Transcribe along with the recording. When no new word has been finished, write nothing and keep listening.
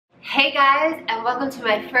Hey guys, and welcome to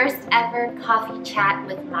my first ever coffee chat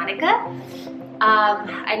with Monika.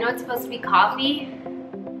 I know it's supposed to be coffee.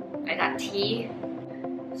 I got tea,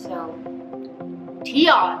 so tea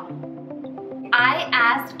on. I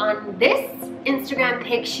asked on this Instagram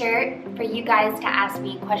picture for you guys to ask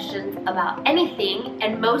me questions about anything,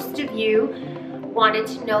 and most of you wanted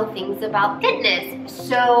to know things about fitness.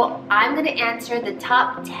 So I'm gonna answer the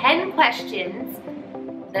top 10 questions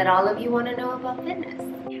that all of you wanna know about fitness.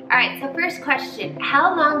 All right, so first question,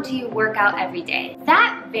 how long do you work out every day?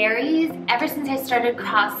 That varies. Ever since I started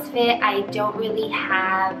CrossFit, I don't really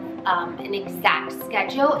have an exact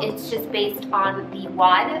schedule. It's just based on the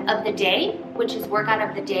WOD of the day, which is workout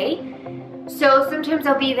of the day. So sometimes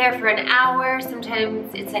I'll be there for an hour,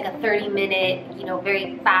 sometimes it's like a 30-minute,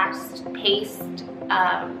 very fast-paced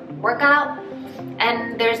workout.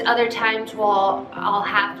 And there's other times where I'll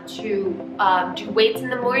have to do weights in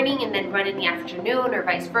the morning and then run in the afternoon or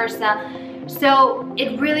vice versa. So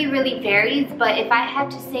it really, really varies, but if I had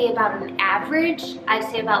to say about an average, I'd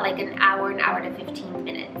say about like an hour to 15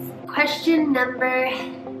 minutes. Question number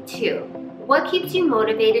 2. What keeps you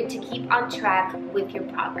motivated to keep on track with your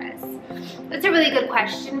progress? That's a really good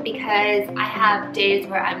question because I have days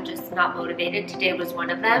where I'm just not motivated. Today was one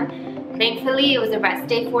of them. Thankfully, it was a rest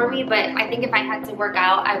day for me, but I think if I had to work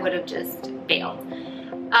out, I would have just bailed.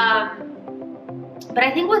 But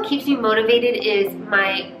I think what keeps me motivated is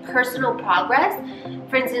my personal progress.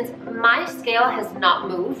 For instance, my scale has not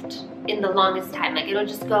moved in the longest time. Like it'll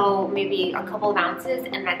just go maybe a couple of ounces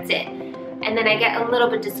and that's it. And then I get a little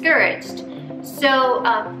bit discouraged. So,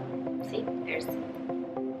 see, there's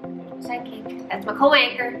sidekick. That's my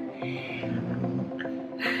co-anchor.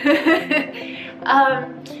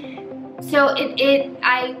 So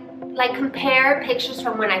I like compare pictures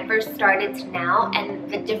from when I first started to now, and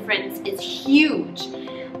the difference is huge.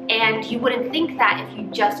 And you wouldn't think that if you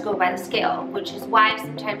just go by the scale, which is why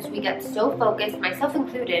sometimes we get so focused, myself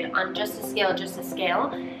included, on just a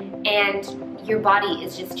scale, and your body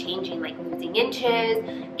is just changing, like losing inches,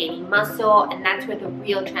 gaining muscle, and that's where the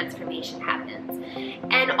real transformation happens.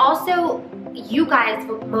 And also, you guys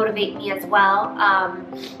motivate me as well.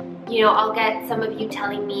 I'll get some of you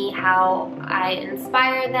telling me how I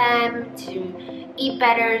inspire them to eat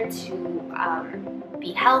better, to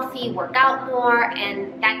be healthy, work out more,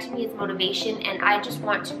 and that to me is motivation, and I just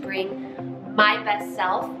want to bring my best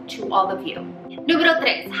self to all of you. Número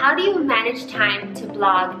 3. How do you manage time to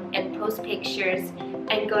blog and post pictures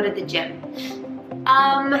and go to the gym?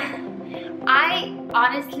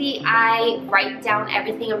 I write down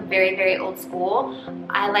everything. I'm very, very old school.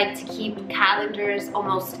 I like to keep calendars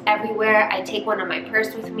almost everywhere. I take one on my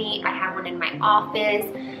purse with me. I have one in my office.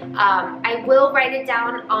 I will write it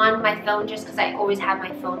down on my phone just because I always have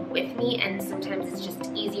my phone with me and sometimes it's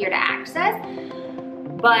just easier to access.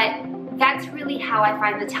 But that's really how I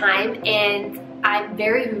find the time, and I'm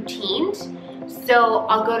very routined. So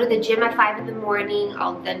I'll go to the gym at 5 in the morning.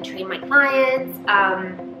 I'll then train my clients.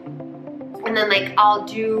 And then I'll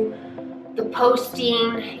do the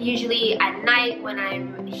posting usually at night when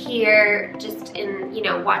I'm here just in,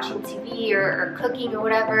 watching TV or cooking or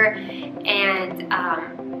whatever. And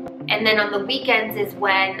then on the weekends is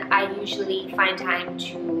when I usually find time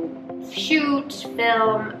to shoot,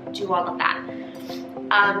 film, do all of that.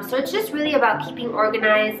 So it's just really about keeping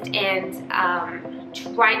organized and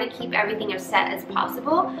trying to keep everything as set as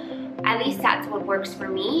possible. At least that's what works for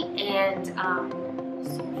me, and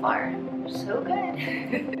so far, so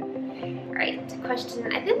good. All right,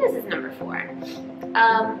 question, I think this is number 4.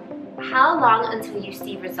 How long until you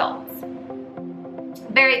see results?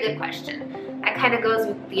 Very good question. That kind of goes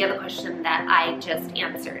with the other question that I just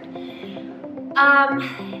answered.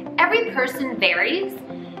 Every person varies.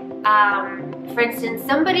 For instance,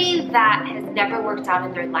 somebody that has never worked out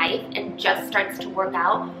in their life and just starts to work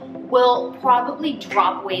out will probably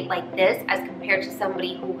drop weight like this as compared to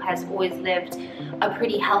somebody who has always lived a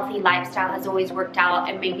pretty healthy lifestyle, has always worked out,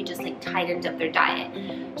 and maybe just tightened up their diet.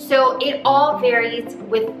 So it all varies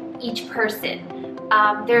with each person.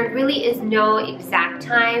 There really is no exact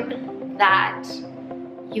time that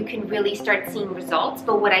you can really start seeing results,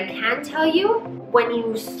 but what I can tell you, when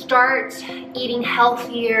you start eating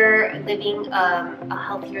healthier, living a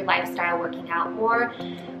healthier lifestyle, working out more,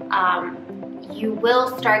 you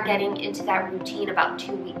will start getting into that routine about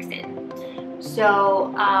 2 weeks in.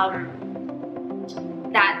 So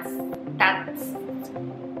that's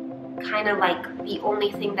kind of the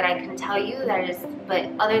only thing that I can tell you that is, but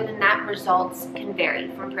other than that, results can vary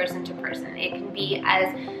from person to person. It can be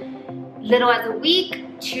as little as a week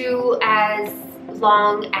to as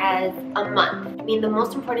long as a month. I mean, the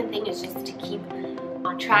most important thing is just to keep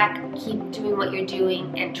on track, keep doing what you're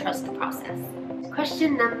doing, and trust the process.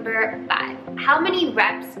 Question number 5. How many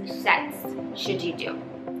reps, sets should you do?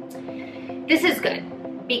 This is good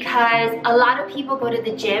because a lot of people go to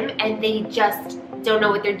the gym and they just don't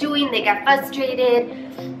know what they're doing. They get frustrated,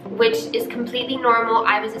 which is completely normal.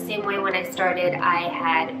 I was the same way when I started. I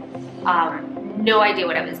had no idea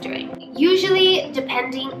what I was doing. Usually,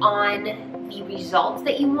 depending on the results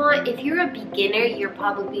that you want, if you're a beginner, you're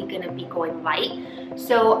probably going to be going light.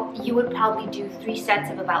 So you would probably do 3 sets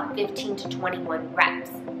of about 15 to 21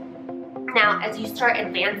 reps. Now, as you start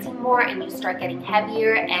advancing more and you start getting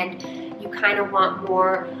heavier and you kind of want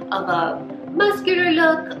more of a muscular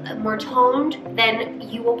look, more toned, then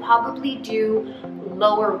you will probably do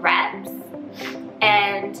lower reps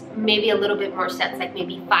and maybe a little bit more sets, like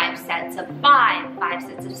maybe 5 sets of 5, 5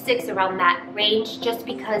 sets of 6, around that range, just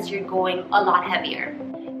because you're going a lot heavier.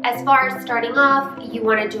 As far as starting off, you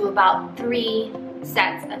want to do about 3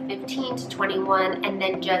 sets of 15 to 21 and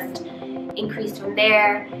then just increase from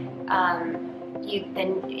there.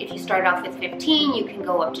 Then if you start off with 15, you can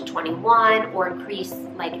go up to 21, or increase,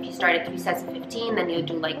 like if you start at 3 sets of 15, then you'll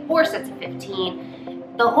do like 4 sets of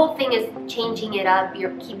 15. The whole thing is changing it up,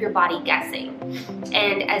 keep your body guessing.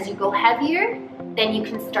 And as you go heavier, then you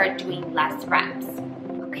can start doing less reps.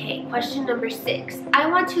 Okay, question number 6. I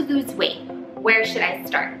want to lose weight. Where should I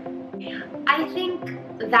start? I think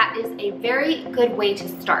that is a very good way to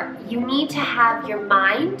start. You need to have your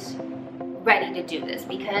mind ready to do this,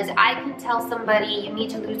 because I can tell somebody you need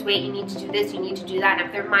to lose weight, you need to do this, you need to do that, and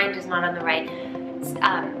if their mind is not on the right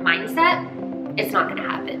mindset, it's not going to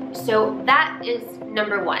happen. So that is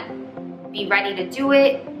number 1. Be ready to do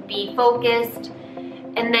it, be focused,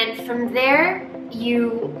 and then from there,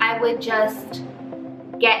 I would just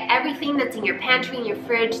get everything that's in your pantry, in your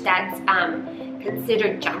fridge, that's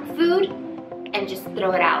considered junk food, and just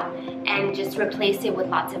throw it out, and just replace it with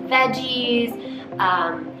lots of veggies,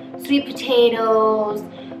 sweet potatoes,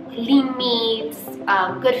 lean meats,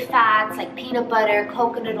 good fats like peanut butter,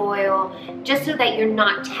 coconut oil, just so that you're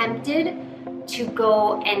not tempted to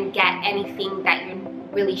go and get anything that you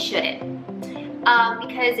really shouldn't.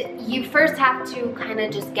 Because you first have to kind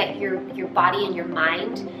of just get your body and your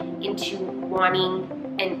mind into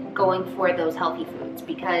wanting and going for those healthy foods,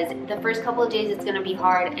 because the first couple of days it's going to be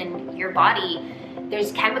hard, and your body,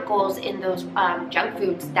 there's chemicals in those junk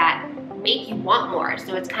foods that make you want more.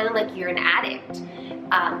 So it's kind of like you're an addict.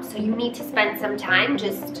 So you need to spend some time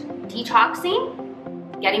just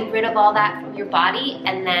detoxing, getting rid of all that from your body,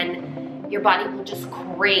 and then your body will just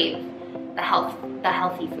crave the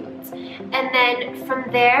healthy foods. And then from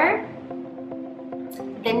there,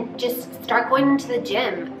 then just start going into the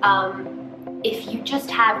gym. If you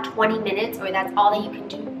just have 20 minutes, or that's all that you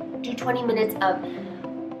can do 20 minutes of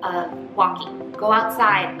walking. Go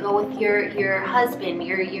outside, go with your husband,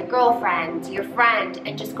 your girlfriend, your friend,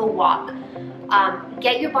 and just go walk.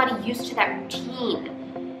 Get your body used to that routine.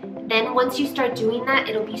 Then once you start doing that,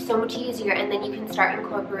 it'll be so much easier, and then you can start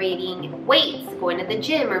incorporating weights, going to the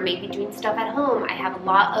gym, or maybe doing stuff at home. I have a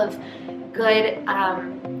lot of good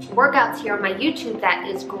workouts here on my YouTube that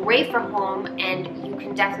is great for home, and you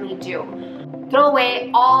can definitely do. Throw away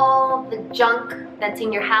all the junk that's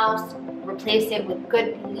in your house. Replace it with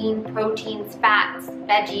good lean proteins, fats,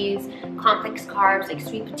 veggies, complex carbs like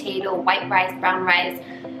sweet potato, white rice, brown rice,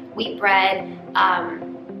 wheat bread,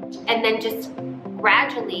 and then just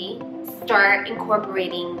gradually start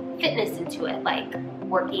incorporating fitness into it, like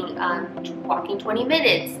walking 20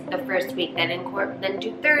 minutes the first week, then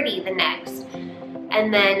do 30 the next.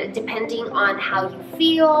 And then depending on how you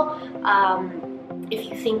feel, if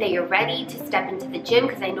you think that you're ready to step into the gym,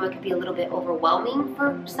 because I know it could be a little bit overwhelming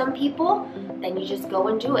for some people, then you just go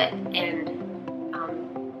and do it, and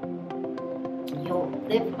you'll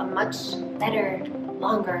live a much better,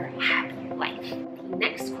 longer, happier life. The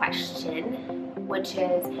next question, which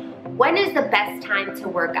is, when is the best time to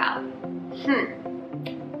work out?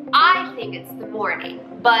 I think it's the morning,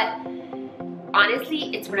 but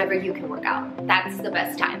honestly, it's whenever you can work out. That's the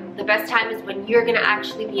best time. The best time is when you're gonna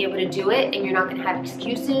actually be able to do it, and you're not gonna have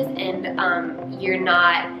excuses, and you're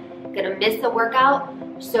not gonna miss the workout.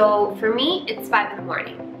 So for me, it's 5 in the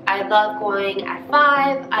morning. I love going at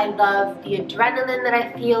 5. I love the adrenaline that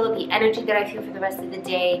I feel, the energy that I feel for the rest of the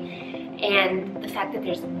day, and the fact that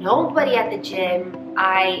there's nobody at the gym.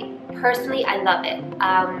 Personally, I love it.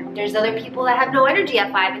 There's other people that have no energy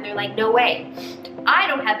at 5, and they're like, no way. I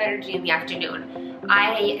don't have energy in the afternoon.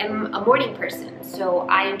 I am a morning person, so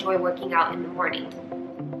I enjoy working out in the morning.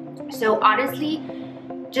 So honestly,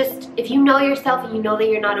 just if you know yourself and you know that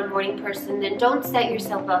you're not a morning person, then don't set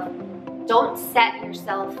yourself up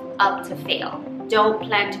to fail. don't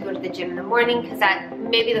plan to go to the gym in the morning, because that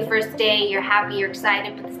maybe the first day you're happy, you're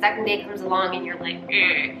excited, but the second day comes along and you're like,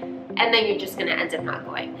 and then you're just gonna end up not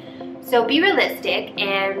going. So be realistic,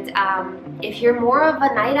 and if you're more of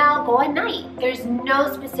a night owl, go at night. There's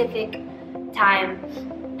no specific time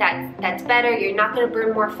that's better. You're not gonna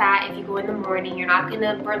burn more fat if you go in the morning. You're not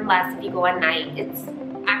gonna burn less if you go at night. It's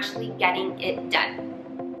actually getting it done.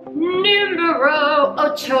 Numero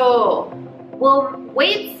 8. Will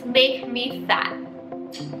weights make me fat?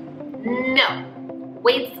 No,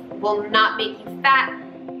 weights will not make you fat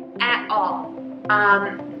at all.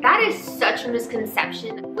 That is such a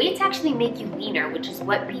misconception. Weights actually make you leaner, which is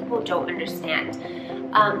what people don't understand.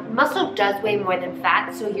 Muscle does weigh more than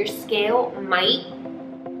fat, so your scale might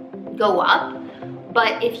go up.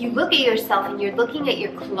 But if you look at yourself and you're looking at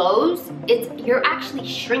your clothes, you're actually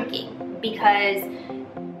shrinking, because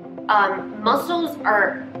muscles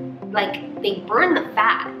are like, they burn the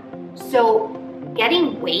fat. So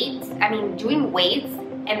getting weights, doing weights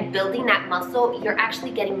and building that muscle, you're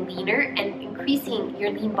actually getting leaner and increasing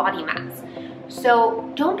your lean body mass.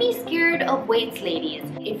 So don't be scared of weights, ladies.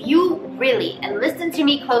 If you really, and listen to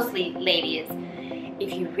me closely, ladies,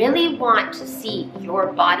 if you really want to see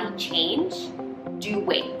your body change, do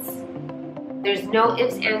weights. There's no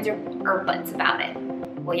ifs, ands, or buts about it.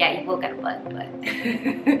 Well, yeah, you will get a butt, but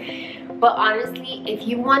but honestly, if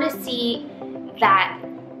you want to see that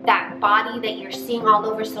body that you're seeing all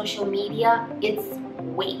over social media, it's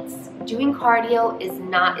weights. Doing cardio is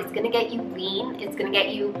not, it's gonna get you lean, it's gonna get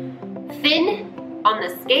you thin on the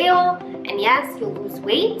scale, and yes, you'll lose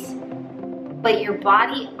weight, but your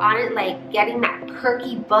body on it, like getting that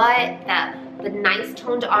perky butt, the nice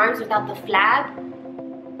toned arms without the flab,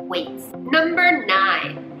 weights. Number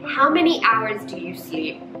 9, how many hours do you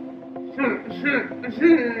sleep?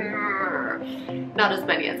 Not as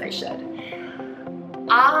many as I should.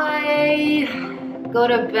 I go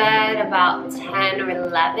to bed about 10 or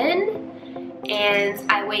 11,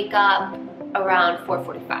 and I wake up around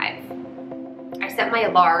 4:45. I set my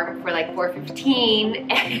alarm for like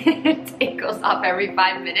 4:15, and it goes off every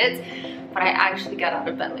 5 minutes, but I actually get out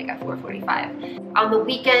of bed like at 4:45. On the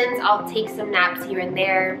weekends, I'll take some naps here and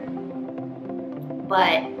there,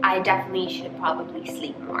 but I definitely should probably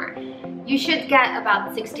sleep more. You should get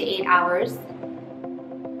about 6 to 8 hours,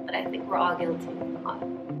 but I think we're all guilty of not.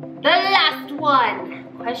 The last one,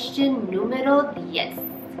 question numero 10.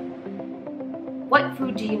 What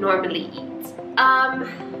food do you normally eat?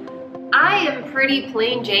 I am pretty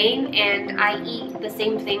plain Jane, and I eat the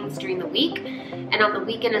same things during the week, and on the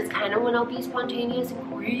weekend is kind of when I'll be spontaneous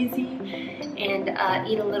and crazy and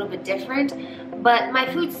eat a little bit different. But my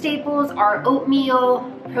food staples are oatmeal,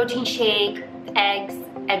 protein shake, eggs,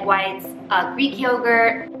 egg whites, Greek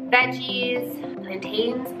yogurt, veggies,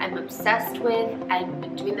 plantains I'm obsessed with. I've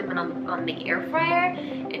been doing them on the air fryer.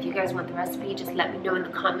 If you guys want the recipe, just let me know in the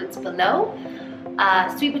comments below.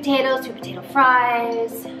 Sweet potato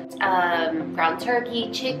fries, ground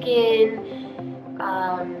turkey, chicken,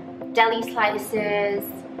 deli slices,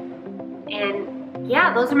 and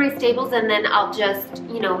yeah, those are my staples, and then I'll just,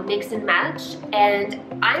 you know, mix and match. And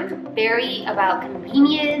I'm very about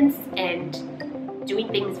convenience and doing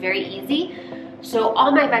things very easy. So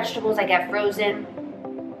all my vegetables I get frozen.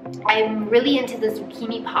 I'm really into the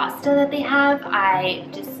zucchini pasta that they have. I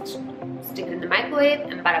just stick it in the microwave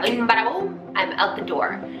and bada bing, bada boom, I'm out the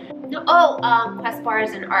door. Oh, Quest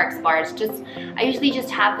bars and RX bars. I usually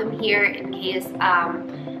just have them here in case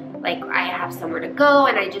like I have somewhere to go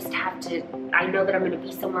and I just have to, I know that I'm gonna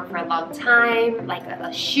be somewhere for a long time, like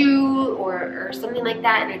a shoot or something like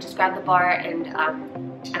that, and I just grab the bar and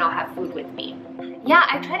I'll have food with me. Yeah,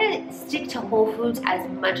 I try to stick to whole foods as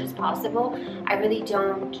much as possible. I really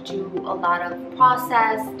don't do a lot of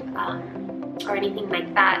processed or anything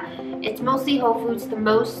like that. It's mostly whole foods. The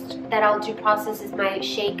most that I'll do processed is my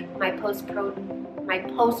shake, my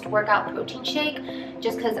post-workout protein shake,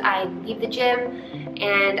 just because I leave the gym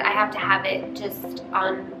and I have to have it just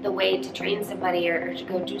on the way to train somebody or to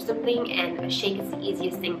go do something, and a shake is the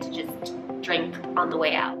easiest thing to just drink on the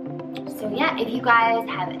way out. So yeah, if you guys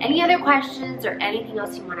have any other questions or anything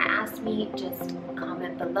else you want to ask me, just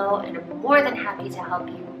comment below and I'm more than happy to help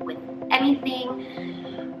you with anything.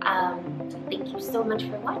 Thank you so much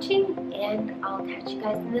for watching, and I'll catch you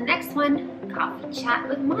guys in the next one. Coffee Chat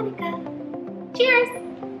with Monika. Cheers!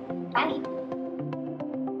 Bye!